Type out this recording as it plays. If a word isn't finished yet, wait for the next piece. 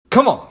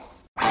Come on.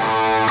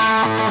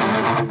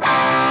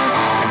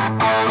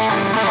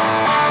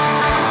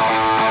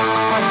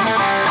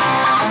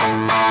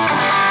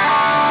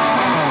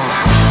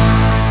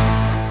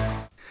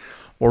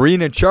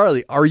 Maureen and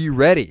Charlie, are you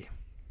ready?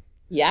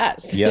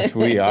 Yes. Yes,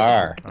 we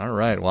are. All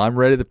right. Well, I'm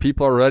ready. The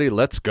people are ready.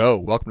 Let's go.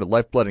 Welcome to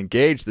Lifeblood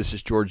Engaged. This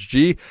is George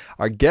G.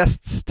 Our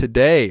guests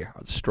today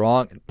are the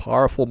strong and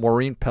powerful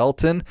Maureen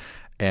Pelton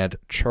and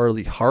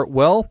Charlie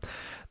Hartwell.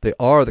 They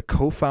are the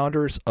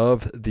co-founders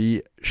of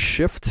the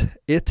Shift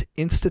It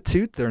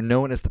Institute. They're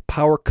known as the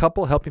Power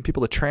Couple, helping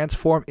people to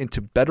transform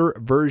into better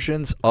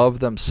versions of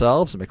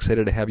themselves. I'm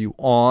excited to have you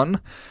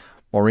on.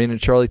 Maureen and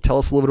Charlie, tell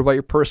us a little bit about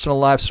your personal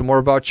lives, some more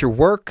about your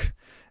work,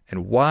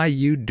 and why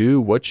you do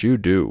what you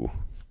do.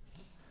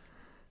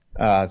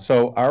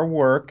 So our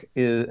work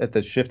at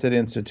the Shift It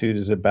Institute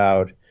is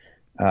about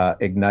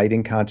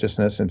igniting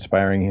consciousness,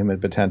 inspiring human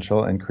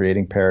potential, and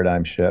creating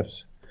paradigm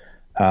shifts.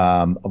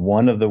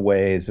 One of the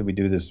ways that we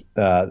do this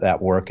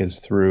that work is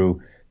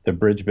through the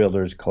Bridge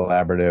Builders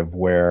Collaborative,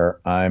 where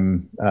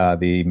I'm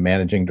the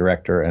managing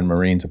director and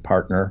Maureen's a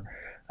partner.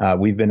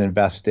 We've been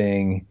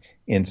investing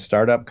in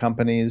startup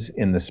companies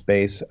in the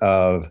space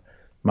of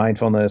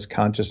mindfulness,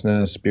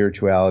 consciousness,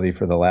 spirituality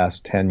for the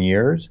last 10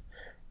 years.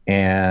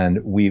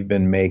 And we've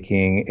been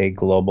making a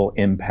global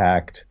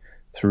impact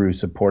through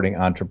supporting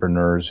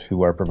entrepreneurs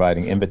who are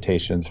providing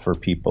invitations for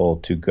people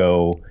to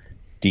go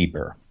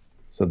deeper.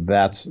 So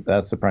that's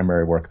the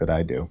primary work that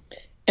I do.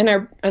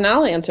 And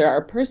I'll answer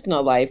our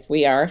personal life.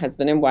 We are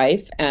husband and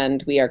wife,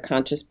 and we are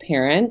conscious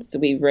parents.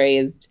 We've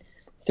raised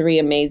 3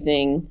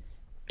 amazing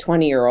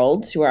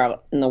 20-year-olds who are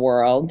out in the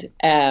world.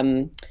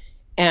 And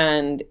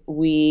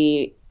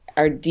we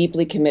are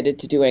deeply committed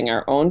to doing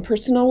our own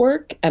personal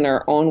work and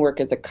our own work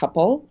as a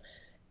couple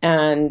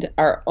and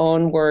our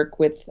own work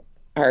with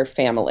our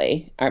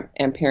family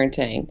and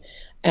parenting.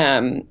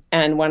 And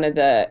one of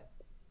the,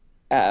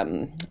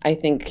 I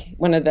think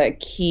one of the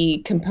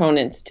key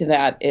components to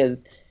that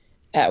is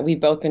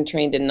we've both been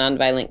trained in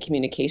nonviolent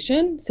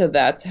communication. So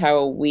that's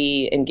how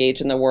we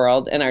engage in the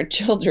world. And our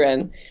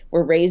children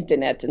were raised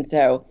in it. And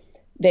so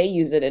they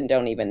use it and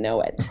don't even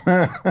know it.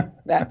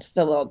 That's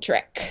the little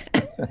trick.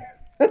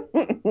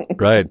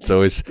 Right. It's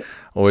always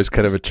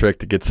kind of a trick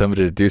to get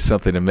somebody to do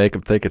something to make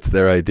them think it's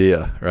their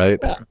idea, right?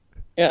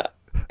 Yeah.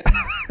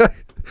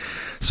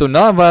 So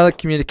nonviolent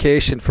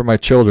communication for my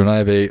children. I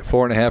have a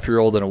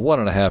 4.5-year-old and a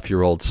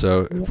 1.5-year-old.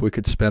 So if we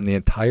could spend the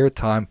entire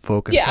time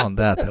focused on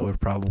that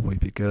would probably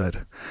be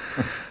good.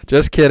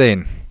 Just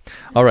kidding.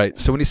 All right.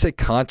 So when you say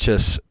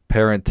conscious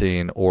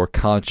parenting or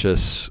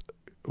conscious,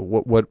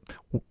 what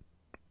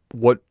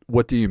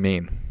do you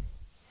mean?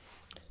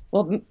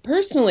 Well,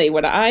 personally,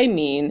 what I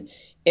mean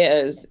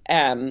is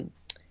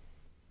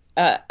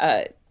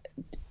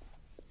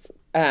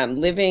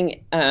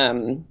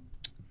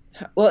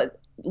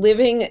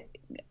living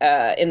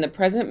in the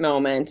present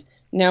moment,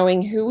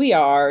 knowing who we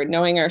are,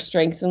 knowing our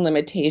strengths and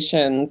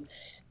limitations,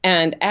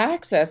 and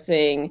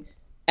accessing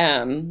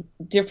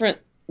different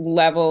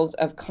levels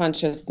of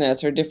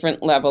consciousness or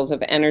different levels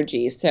of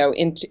energy. So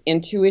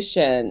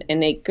intuition,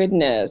 innate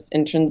goodness,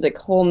 intrinsic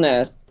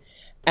wholeness,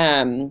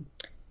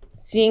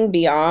 seeing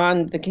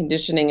beyond the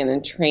conditioning and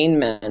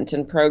entrainment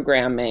and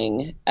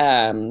programming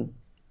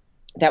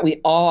that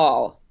we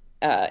all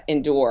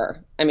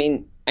endure. I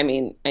mean,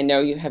 I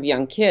know you have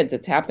young kids.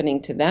 It's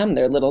happening to them.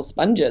 They're little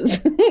sponges.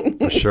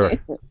 For sure.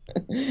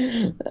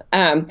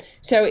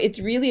 So it's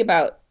really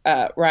about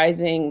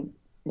rising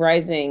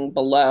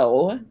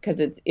below, because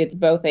it's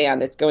both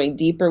and. It's going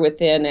deeper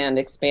within and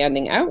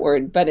expanding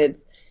outward, but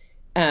it's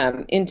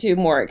into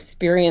more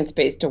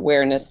experience-based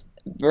awareness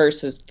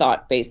versus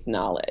thought-based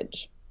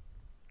knowledge.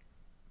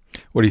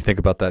 What do you think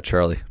about that,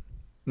 Charlie?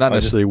 Not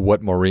necessarily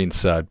what Maureen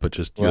said, but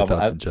just your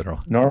thoughts in general.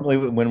 Normally,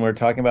 when we're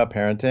talking about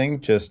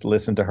parenting, just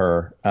listen to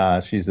her.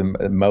 She's the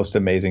most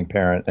amazing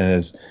parent and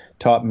has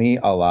taught me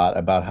a lot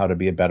about how to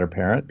be a better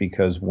parent,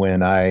 because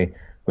when I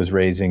was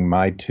raising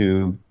my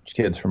 2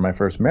 kids from my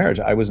first marriage,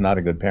 I was not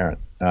a good parent.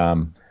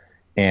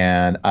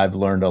 And I've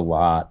learned a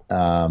lot.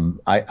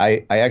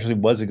 I actually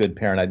was a good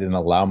parent. I didn't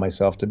allow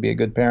myself to be a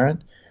good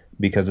parent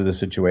because of the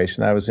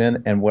situation I was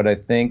in. And what I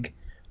think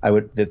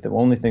the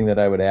only thing that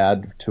I would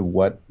add to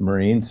what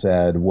Maureen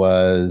said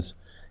was,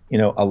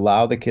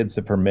 allow the kids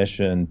the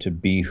permission to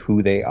be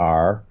who they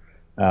are,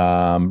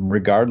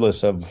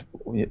 regardless of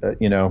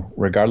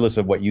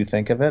what you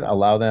think of it.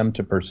 Allow them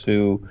to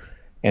pursue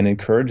and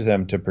encourage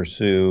them to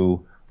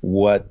pursue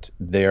what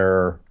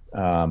their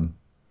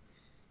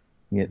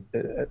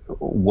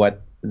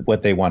what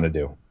they want to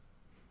do.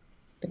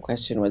 The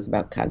question was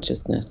about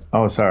consciousness.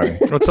 Oh, sorry.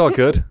 It's all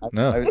good.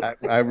 No,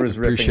 I was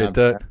ripping appreciate on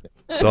that.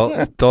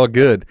 It's all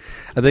good.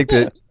 I think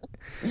that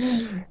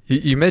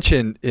you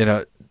mentioned,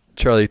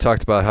 Charlie, you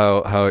talked about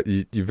how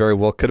you very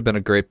well could have been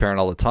a great parent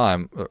all the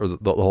time, or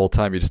the whole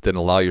time. You just didn't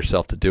allow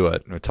yourself to do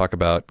it. And we talk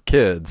about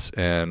kids,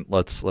 and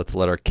let's let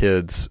our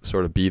kids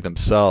sort of be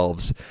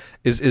themselves.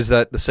 Is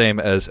that the same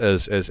as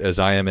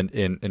I am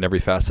in every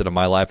facet of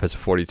my life as a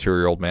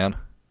 42-year-old man?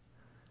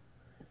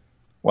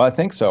 Well, I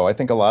think so. I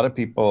think a lot of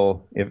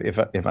people,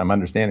 if I'm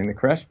understanding the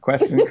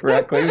question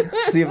correctly,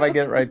 see if I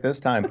get it right this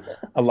time.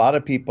 A lot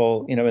of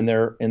people, in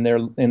their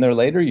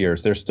later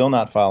years, they're still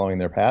not following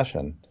their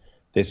passion.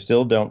 They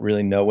still don't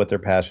really know what their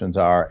passions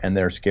are, and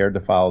they're scared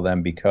to follow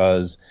them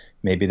because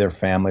maybe their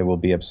family will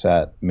be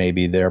upset,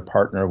 maybe their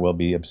partner will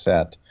be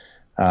upset,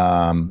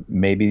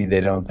 maybe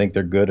they don't think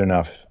they're good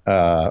enough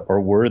or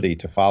worthy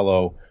to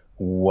follow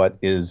what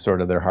is sort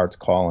of their heart's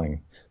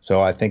calling.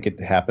 So I think it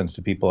happens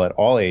to people at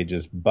all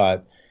ages,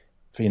 but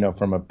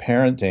from a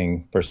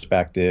parenting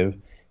perspective,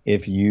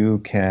 if you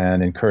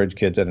can encourage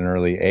kids at an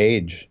early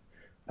age,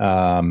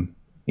 to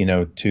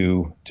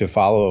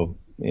follow,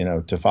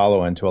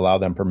 and to allow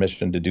them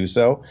permission to do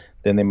so,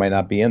 then they might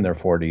not be in their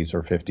 40s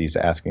or 50s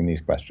asking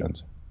these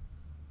questions.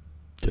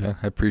 Yeah,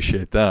 I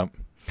appreciate that.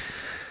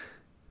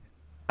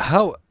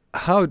 How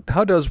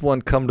does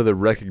one come to the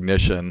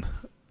recognition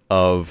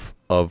of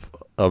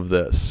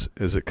this?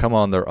 Is it come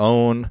on their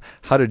own?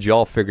 How did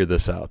y'all figure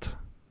this out?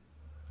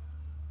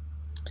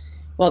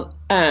 Well,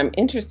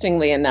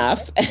 interestingly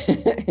enough,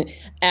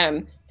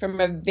 from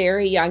a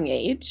very young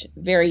age,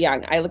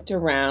 I looked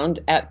around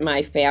at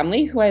my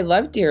family, who I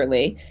love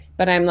dearly,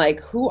 but I'm like,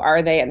 who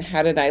are they and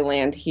how did I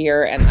land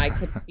here? And I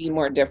could be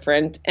more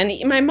different. And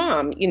my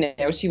mom,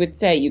 she would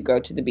say, you go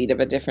to the beat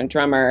of a different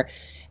drummer.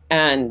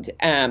 And,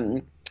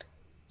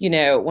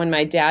 when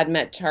my dad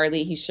met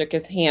Charlie, he shook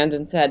his hand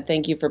and said,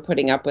 thank you for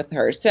putting up with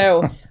her.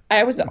 So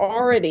I was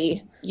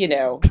already,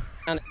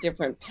 on a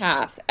different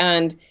path.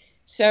 And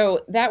so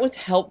that was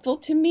helpful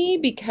to me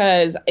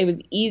because it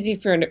was easy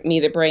for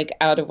me to break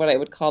out of what I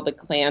would call the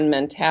clan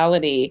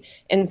mentality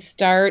and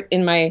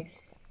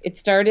it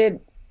started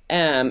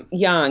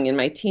young in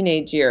my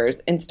teenage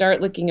years, and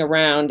start looking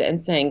around and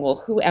saying, well,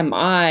 who am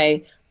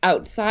I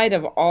outside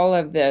of all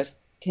of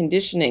this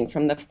conditioning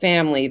from the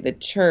family, the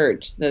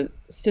church, the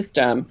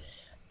system?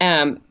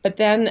 But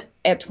then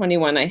at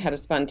 21, I had a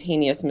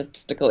spontaneous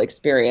mystical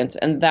experience,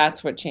 and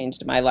that's what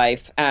changed my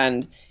life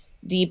and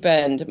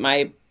deepened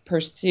my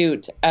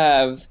pursuit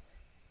of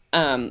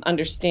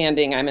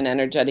understanding I'm an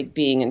energetic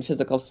being in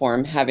physical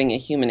form having a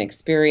human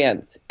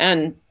experience.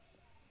 And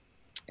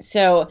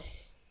so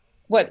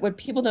what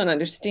people don't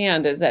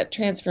understand is that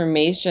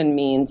transformation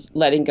means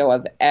letting go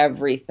of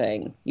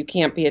everything. You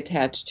can't be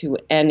attached to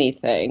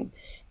anything.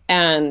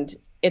 And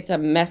it's a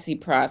messy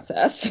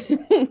process,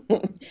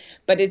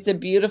 but it's a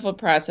beautiful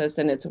process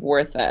and it's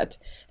worth it.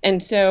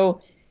 And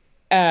so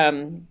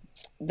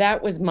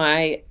that was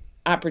my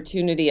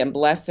opportunity and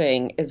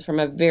blessing, is from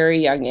a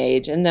very young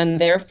age. And then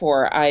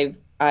therefore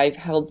I've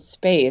held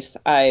space.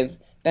 I've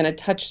been a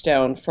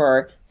touchstone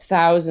for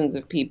thousands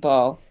of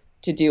people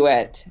to do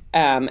it,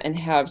 and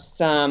have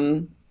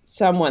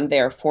someone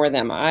there for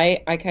them.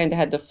 I kind of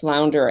had to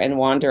flounder and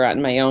wander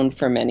on my own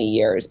for many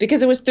years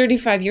because it was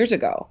 35 years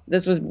ago.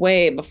 This was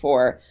way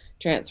before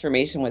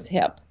transformation was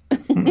hip.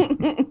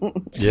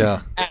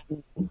 Yeah.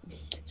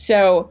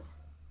 So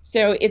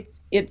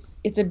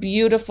it's a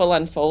beautiful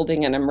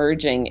unfolding and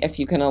emerging if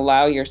you can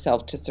allow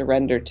yourself to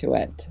surrender to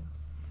it.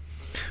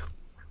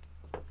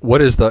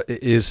 What is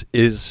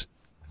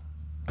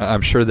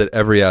I'm sure that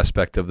every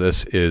aspect of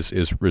this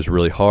is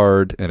really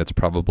hard, and it's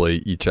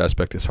probably each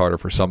aspect is harder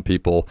for some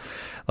people.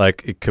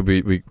 Like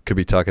we could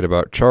be talking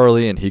about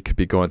Charlie, and he could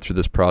be going through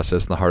this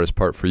process, and the hardest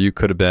part for you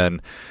could have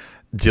been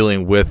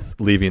dealing with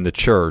leaving the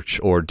church,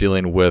 or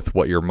dealing with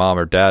what your mom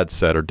or dad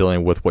said, or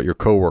dealing with what your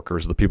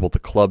coworkers, the people at the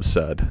club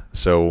said.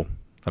 So,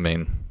 I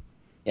mean,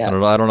 yes.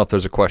 I don't know if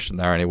there's a question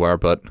there anywhere,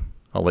 but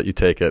I'll let you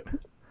take it.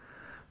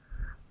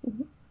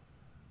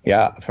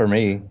 Yeah, for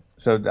me,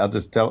 so I'll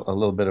just tell a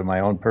little bit of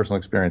my own personal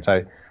experience.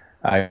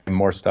 I'm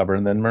more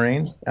stubborn than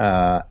Maureen,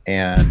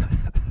 and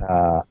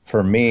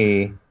for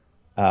me,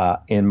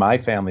 in my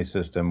family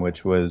system,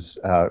 which was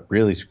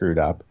really screwed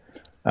up,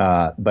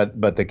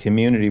 but the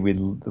community we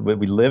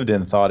lived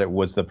in thought it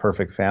was the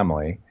perfect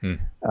family.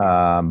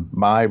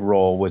 My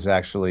role was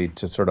actually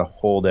to sort of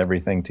hold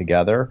everything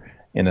together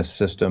in a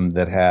system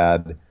that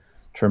had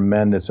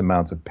tremendous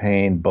amounts of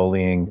pain,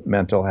 bullying,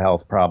 mental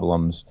health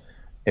problems,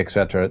 et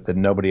cetera, that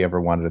nobody ever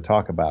wanted to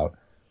talk about.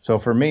 So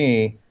for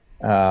me,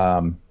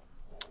 my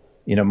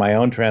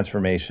own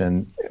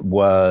transformation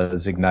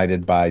was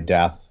ignited by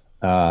death,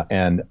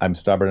 and I'm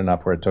stubborn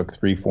enough where it took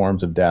 3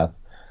 forms of death: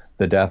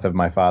 the death of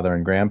my father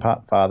and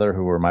grandfather,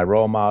 who were my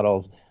role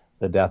models,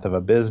 the death of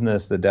a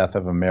business, the death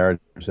of a marriage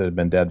that had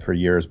been dead for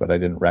years, but I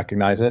didn't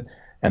recognize it.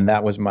 And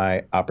that was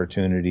my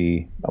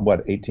opportunity,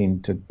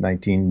 18 to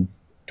 19,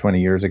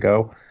 20 years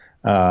ago,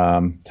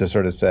 to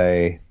sort of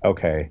say,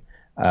 okay,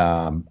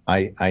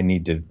 I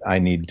need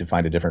to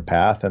find a different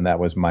path. And that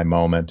was my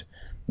moment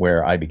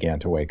where I began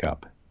to wake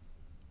up.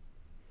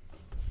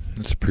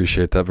 Let's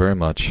appreciate that very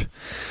much.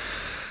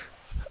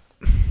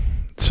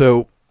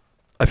 So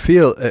I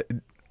feel,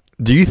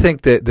 do you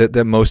think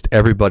that most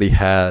everybody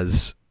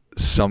has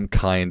some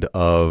kind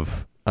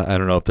of, I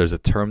don't know if there's a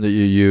term that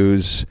you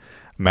use,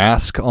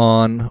 mask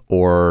on,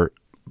 or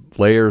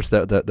layers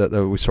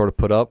that we sort of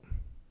put up?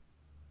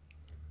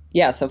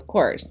 Yes, of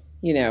course.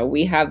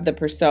 We have the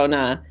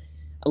persona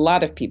a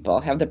lot of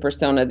people have the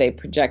persona they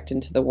project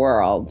into the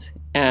world,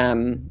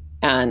 and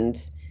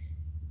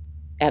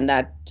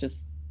that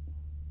just,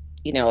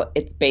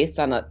 it's based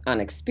on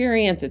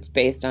experience, it's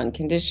based on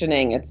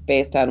conditioning, it's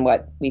based on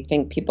what we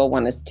think people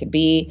want us to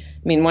be.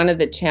 I mean, one of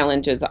the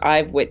challenges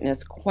I've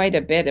witnessed quite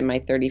a bit in my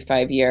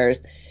 35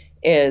 years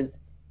is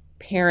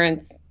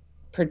parents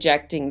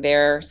projecting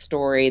their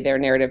story, their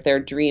narrative, their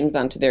dreams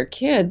onto their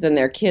kids, and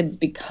their kids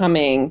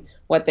becoming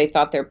what they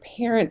thought their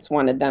parents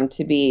wanted them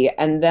to be.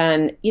 And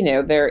then,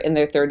 they're in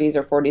their 30s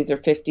or 40s or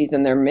 50s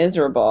and they're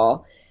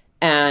miserable,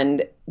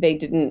 and they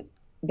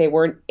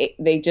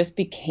just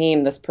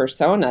became this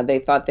persona they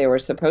thought they were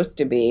supposed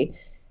to be.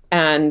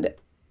 And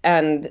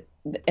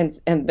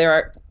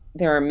there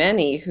are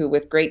many who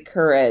with great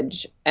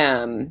courage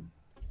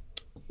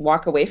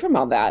walk away from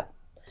all that.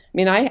 I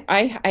mean,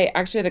 I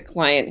actually had a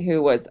client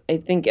who was, I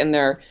think, in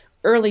their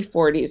early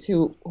 40s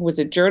who was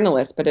a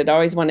journalist but had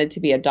always wanted to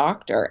be a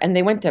doctor, and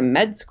they went to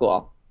med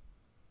school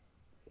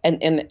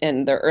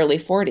in their early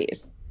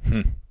 40s.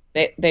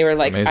 They were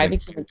like, amazing. I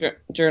became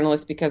a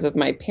journalist because of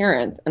my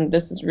parents, and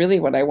this is really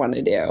what I want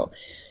to do.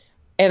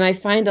 And I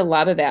find a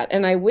lot of that,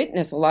 and I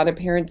witness a lot of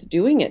parents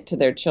doing it to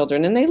their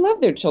children, and they love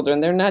their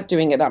children. They're not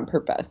doing it on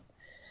purpose.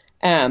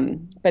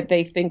 But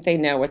they think they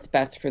know what's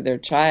best for their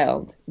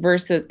child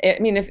versus, I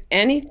mean, if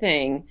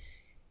anything,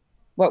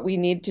 what we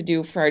need to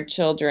do for our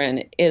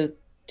children is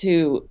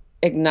to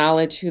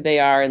acknowledge who they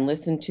are and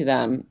listen to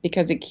them,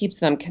 because it keeps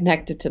them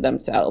connected to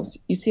themselves.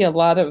 You see a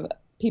lot of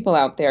people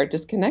out there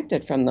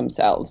disconnected from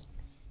themselves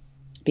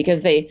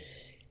because they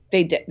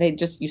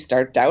just, you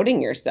start doubting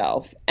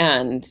yourself,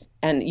 and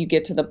you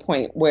get to the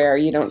point where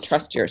you don't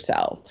trust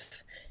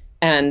yourself.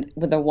 And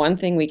the one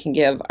thing we can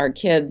give our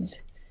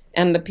kids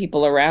and the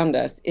people around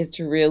us is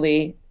to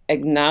really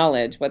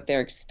acknowledge what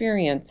their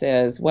experience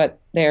is,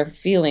 what their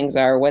feelings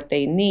are, what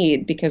they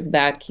need, because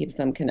that keeps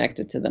them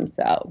connected to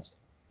themselves.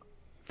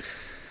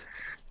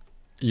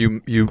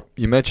 You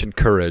mentioned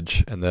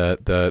courage, and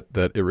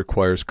that it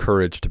requires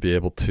courage to be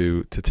able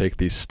to take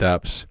these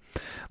steps.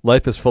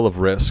 Life is full of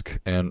risk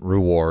and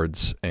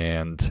rewards,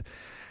 and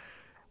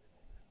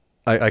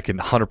I can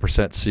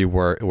 100% see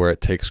where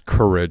it takes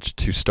courage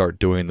to start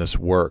doing this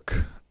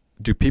work.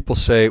 Do people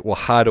say, well,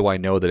 how do I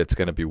know that it's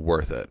going to be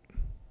worth it?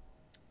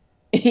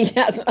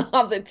 Yes,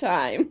 all the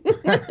time.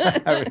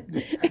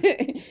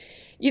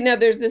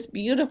 There's this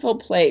beautiful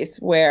place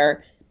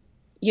where,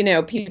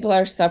 people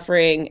are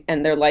suffering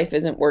and their life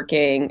isn't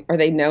working, or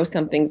they know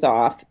something's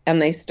off,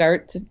 and they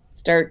start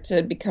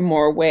to become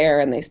more aware,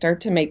 and they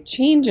start to make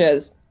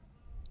changes.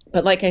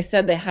 But like I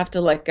said, they have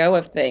to let go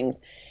of things.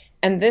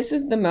 And this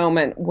is the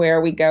moment where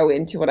we go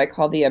into what I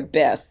call the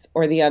abyss,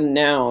 or the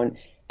unknown.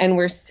 And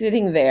we're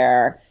sitting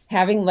there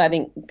having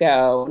letting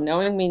go,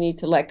 knowing we need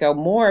to let go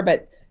more,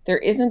 but there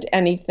isn't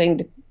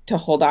anything to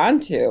hold on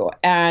to.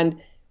 And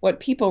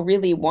what people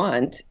really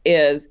want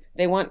is,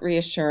 they want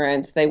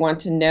reassurance. They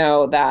want to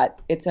know that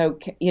it's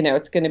okay,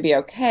 it's going to be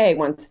okay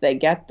once they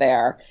get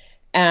there.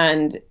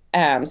 And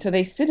so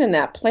they sit in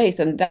that place,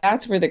 and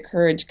that's where the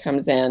courage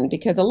comes in,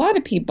 because a lot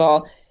of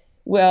people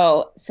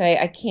will say,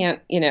 I can't,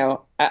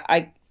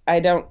 I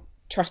don't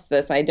trust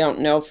this. I don't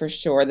know for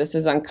sure. This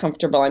is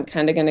uncomfortable. I'm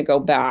kind of going to go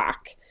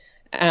back.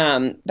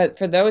 But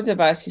for those of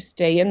us who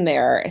stay in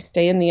there,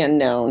 stay in the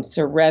unknown,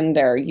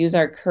 surrender, use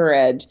our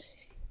courage,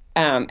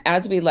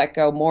 as we let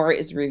go, more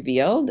is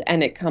revealed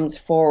and it comes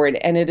forward,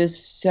 and it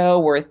is so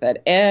worth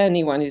it.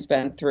 Anyone who's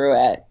been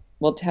through it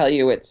will tell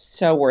you it's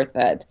so worth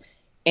it.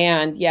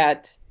 And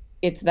yet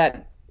it's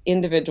that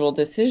individual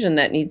decision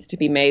that needs to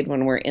be made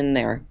when we're in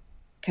there,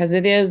 because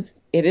it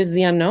is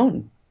the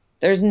unknown.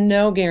 There's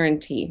no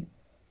guarantee.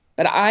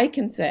 But I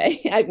can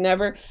say, I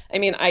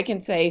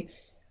can say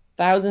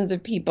thousands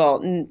of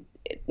people,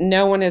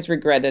 no one has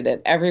regretted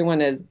it.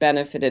 Everyone has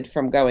benefited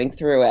from going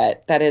through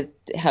it that has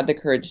had the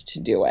courage to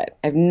do it.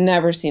 I've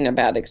never seen a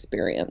bad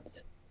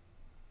experience.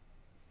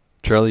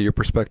 Charlie, your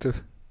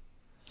perspective?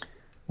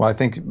 Well, I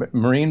think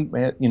Maureen,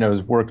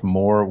 has worked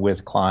more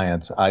with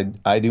clients.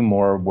 I do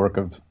more work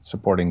of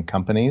supporting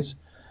companies.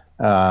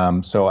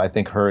 So I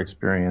think her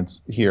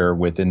experience here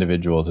with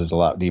individuals is a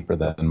lot deeper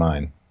than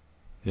mine.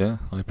 Yeah,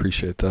 I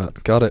appreciate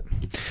that. Got it.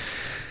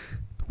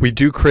 We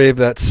do crave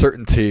that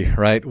certainty,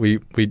 right? We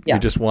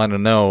just want to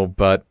know,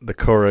 but the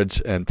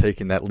courage and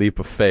taking that leap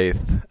of faith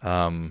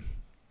I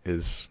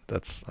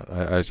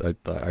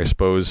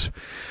suppose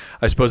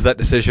that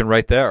decision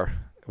right there,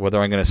 whether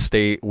I'm going to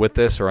stay with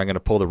this or I'm going to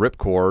pull the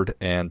ripcord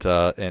and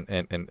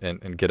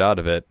get out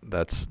of it.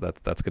 That's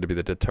going to be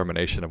the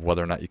determination of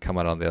whether or not you come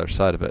out on the other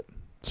side of it.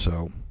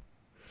 So.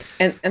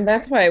 And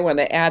that's why I want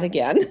to add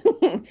again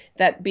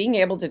that being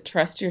able to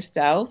trust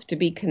yourself, to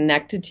be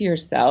connected to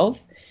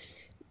yourself,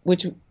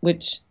 which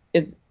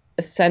is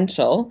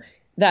essential,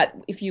 that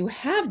if you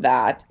have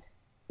that,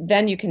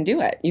 then you can do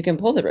it. You can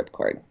pull the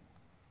ripcord.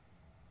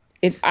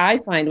 I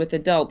find with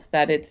adults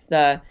that it's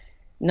the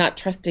not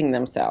trusting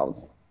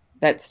themselves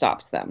that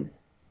stops them.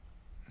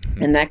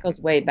 Mm-hmm. And that goes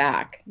way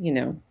back,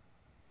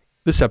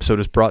 This episode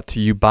is brought to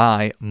you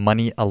by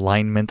Money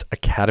Alignment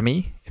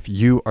Academy. If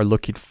you are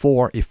looking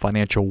for a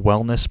financial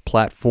wellness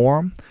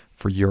platform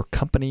for your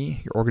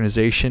company, your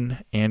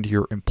organization, and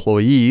your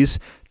employees,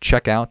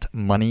 check out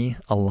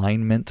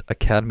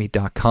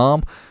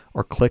moneyalignmentacademy.com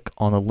or click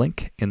on the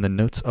link in the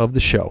notes of the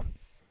show.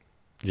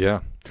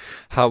 Yeah.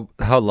 How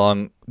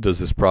long does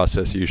this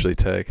process usually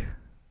take?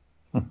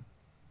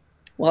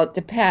 Well, it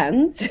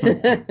depends.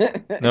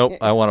 Nope,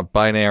 I want a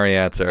binary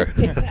answer.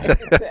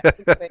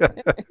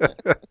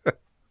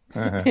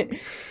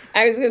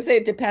 I was going to say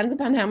it depends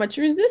upon how much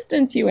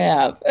resistance you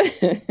have.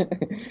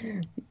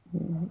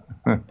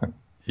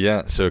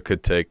 Yeah, so it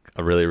could take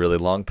a really, really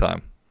long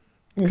time.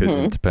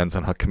 It depends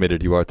on how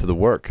committed you are to the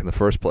work in the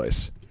first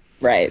place.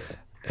 Right.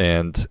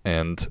 And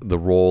the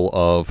role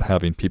of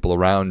having people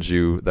around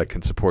you that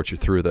can support you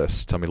through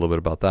this. Tell me a little bit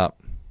about that.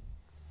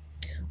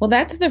 Well,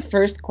 that's the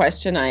first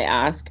question I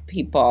ask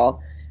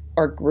people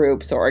or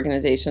groups or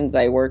organizations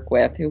I work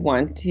with who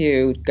want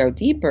to go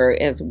deeper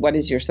is, what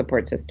is your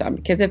support system?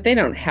 Because if they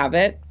don't have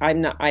it,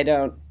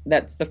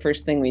 that's the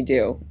first thing we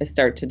do is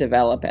start to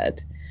develop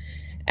it.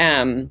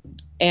 And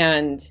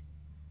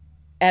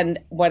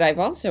what I've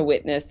also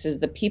witnessed is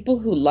the people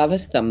who love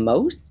us the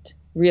most,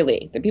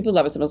 really, the people who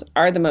love us the most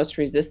are the most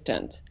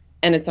resistant,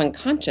 and it's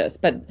unconscious.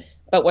 But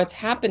what's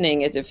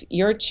happening is if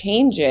you're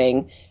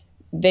changing,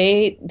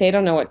 they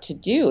don't know what to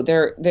do.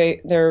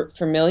 They're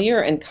familiar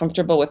and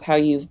comfortable with how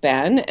you've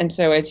been, and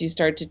so as you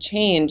start to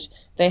change,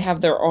 they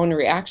have their own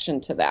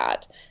reaction to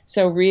that.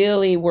 So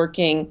really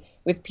working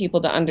with people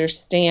to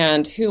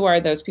understand who are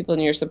those people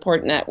in your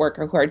support network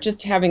who are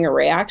just having a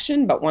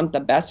reaction but want the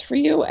best for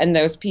you, and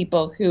those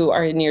people who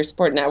are in your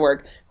support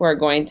network who are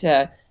going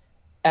to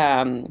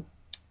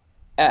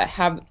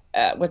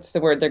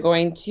they're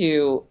going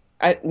to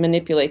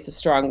manipulate's a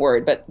strong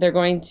word, but they're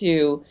going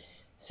to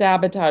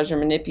sabotage or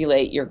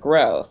manipulate your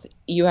growth.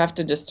 You have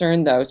to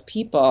discern those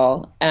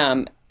people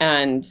and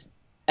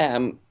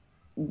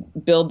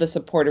build the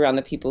support around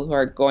the people who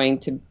are going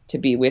to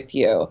be with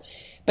you.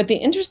 But the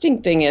interesting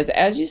thing is,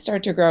 as you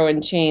start to grow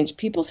and change,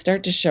 people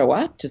start to show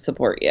up to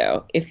support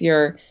you if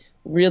you're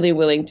really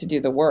willing to do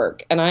the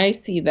work. And I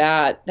see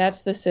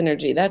that's the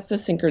synergy, that's the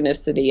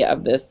synchronicity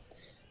of this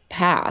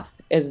path,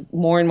 as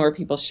more and more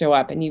people show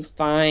up and you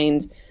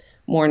find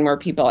more and more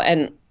people.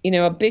 And,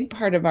 a big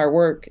part of our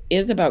work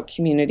is about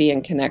community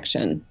and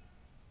connection.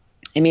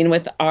 I mean,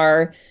 with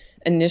our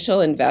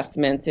initial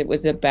investments, it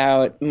was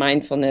about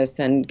mindfulness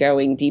and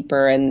going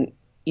deeper and,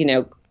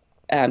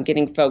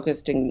 getting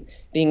focused and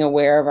being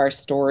aware of our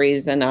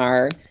stories and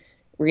our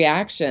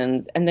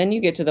reactions. And then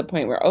you get to the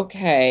point where,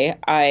 okay,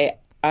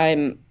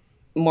 I'm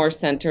more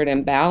centered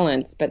and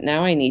balanced, but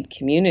now I need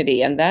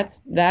community. And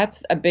that's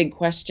a big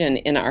question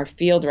in our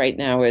field right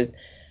now is,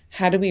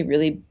 how do we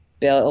really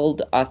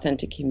build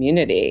authentic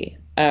community?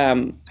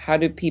 How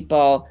do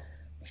people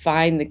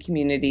find the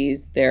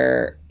communities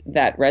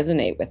that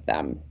resonate with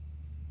them?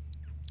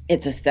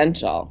 It's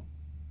essential.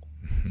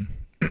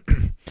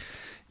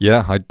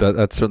 Yeah,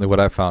 that's certainly what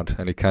I found.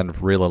 Any kind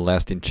of real and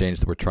lasting change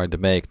that we're trying to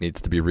make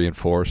needs to be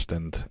reinforced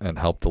and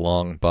helped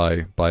along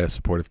by a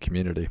supportive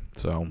community.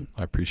 So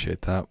I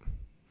appreciate that.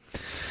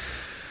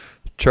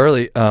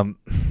 Charlie,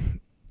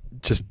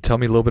 just tell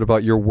me a little bit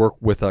about your work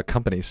with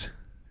companies.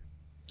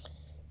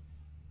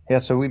 Yeah,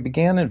 so we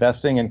began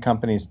investing in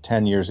companies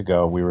 10 years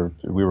ago. We were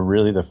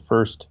really the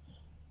first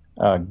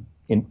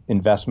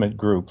investment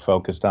group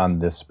focused on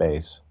this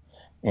space.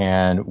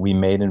 And we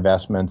made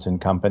investments in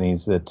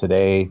companies that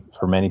today,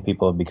 for many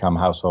people, have become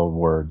household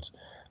words.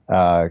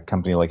 A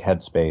company like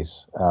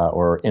Headspace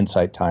or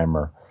Insight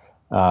Timer.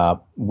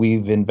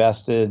 We've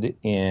invested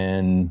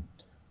in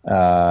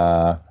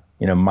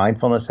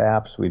mindfulness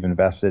apps. We've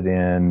invested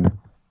in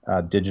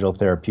digital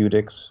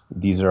therapeutics.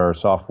 These are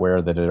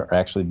software that are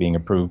actually being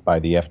approved by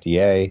the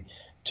FDA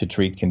to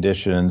treat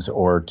conditions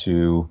or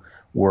to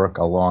work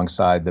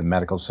alongside the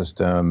medical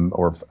system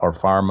or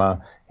pharma,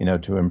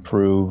 to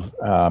improve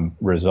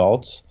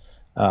results.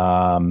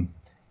 And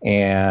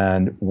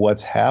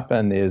what's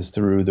happened is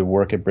through the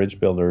work at Bridge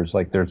Builders,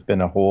 like there's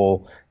been a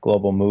whole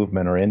global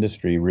movement or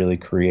industry really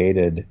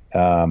created,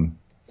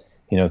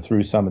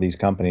 through some of these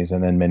companies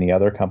and then many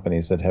other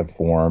companies that have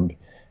formed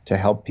to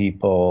help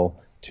people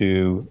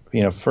to,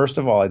 first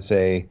of all, I'd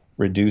say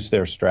reduce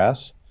their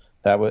stress.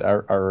 That was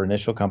our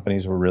initial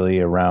companies were really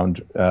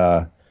around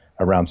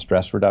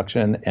stress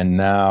reduction, and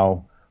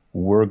now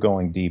we're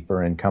going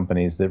deeper in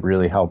companies that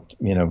really helped,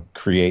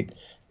 create,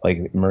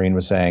 like Maureen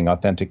was saying,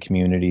 authentic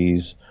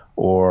communities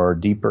or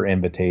deeper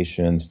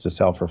invitations to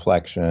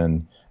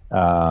self-reflection,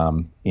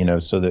 so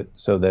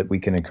that we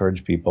can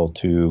encourage people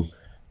to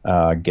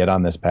get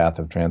on this path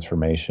of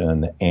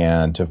transformation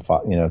and to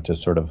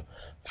sort of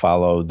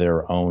follow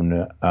their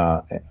own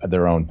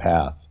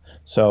path.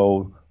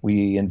 So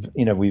we've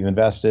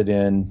invested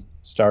in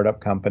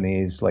startup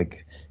companies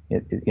like.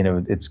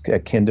 It's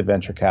akin to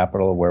venture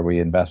capital where we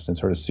invest in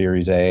sort of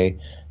Series A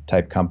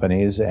type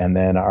companies, and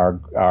then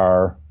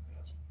our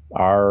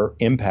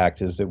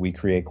impact is that we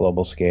create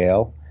global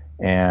scale,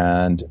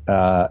 and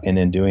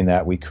in doing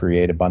that we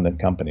create abundant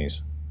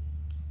companies.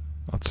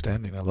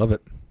 Outstanding, I love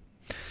it.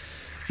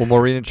 Well,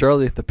 Maureen and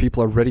Charlie, the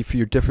people are ready for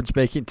your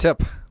difference-making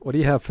tip. What do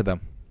you have for them?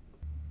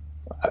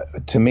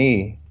 To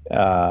me,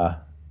 I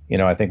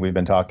think we've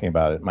been talking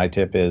about it. My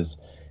tip is,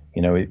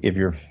 if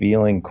you're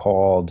feeling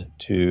called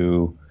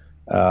to,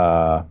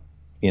 to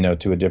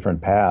a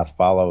different path,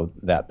 follow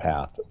that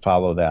path.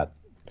 Follow that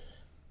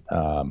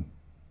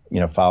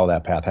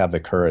path. Have the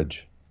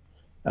courage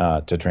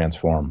to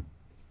transform.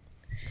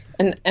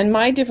 And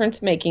my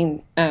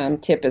difference-making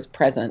tip is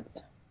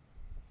presence.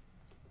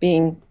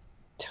 Being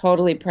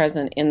totally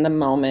present in the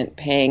moment,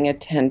 paying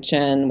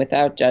attention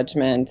without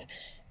judgment,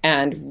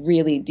 and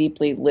really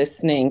deeply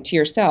listening to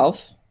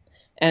yourself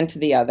and to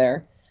the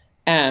other,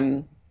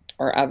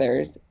 or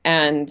others.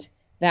 And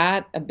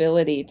that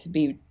ability to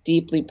be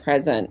deeply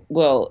present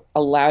will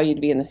allow you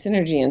to be in the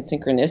synergy and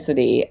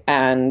synchronicity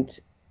and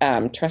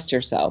trust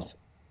yourself.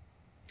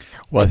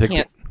 Well, I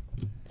can't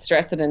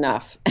stress it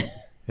enough.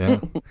 Yeah,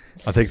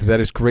 I think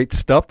that is great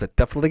stuff. That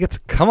definitely gets,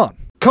 come on.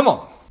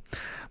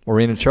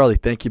 Maureen and Charlie,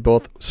 thank you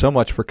both so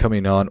much for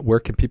coming on.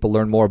 Where can people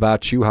learn more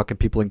about you? How can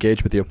people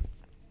engage with you?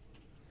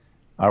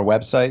 Our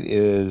website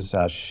is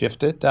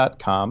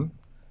shiftit.com.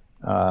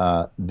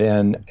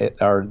 Then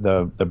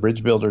the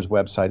Bridge Builders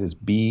website is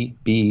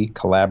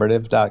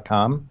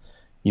bbcollaborative.com.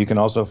 You can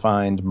also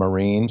find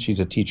Maureen. She's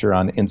a teacher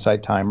on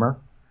Insight Timer.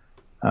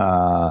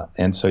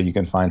 And so you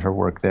can find her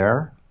work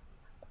there.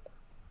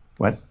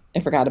 What?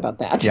 I forgot about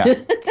that. Yeah,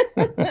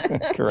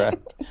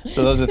 correct.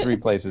 So those are 3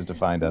 places to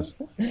find us.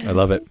 I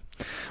love it.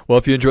 Well,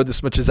 if you enjoyed this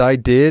as much as I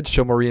did,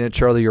 show Maureen and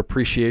Charlie your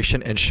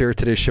appreciation and share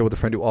today's show with a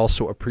friend who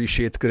also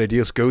appreciates good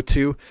ideas. Go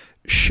to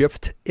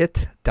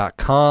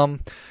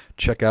shiftit.com.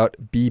 Check out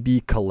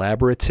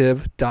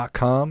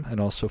bbcollaborative.com and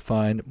also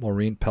find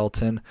Maureen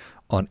Pelton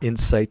on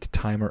Insight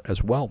Timer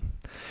as well.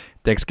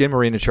 Thanks again,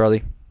 Maureen and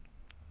Charlie.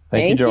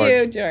 Thank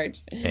you,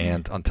 George.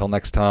 And until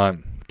next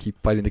time,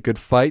 keep fighting the good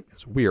fight,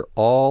 as we are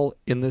all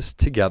in this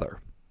together.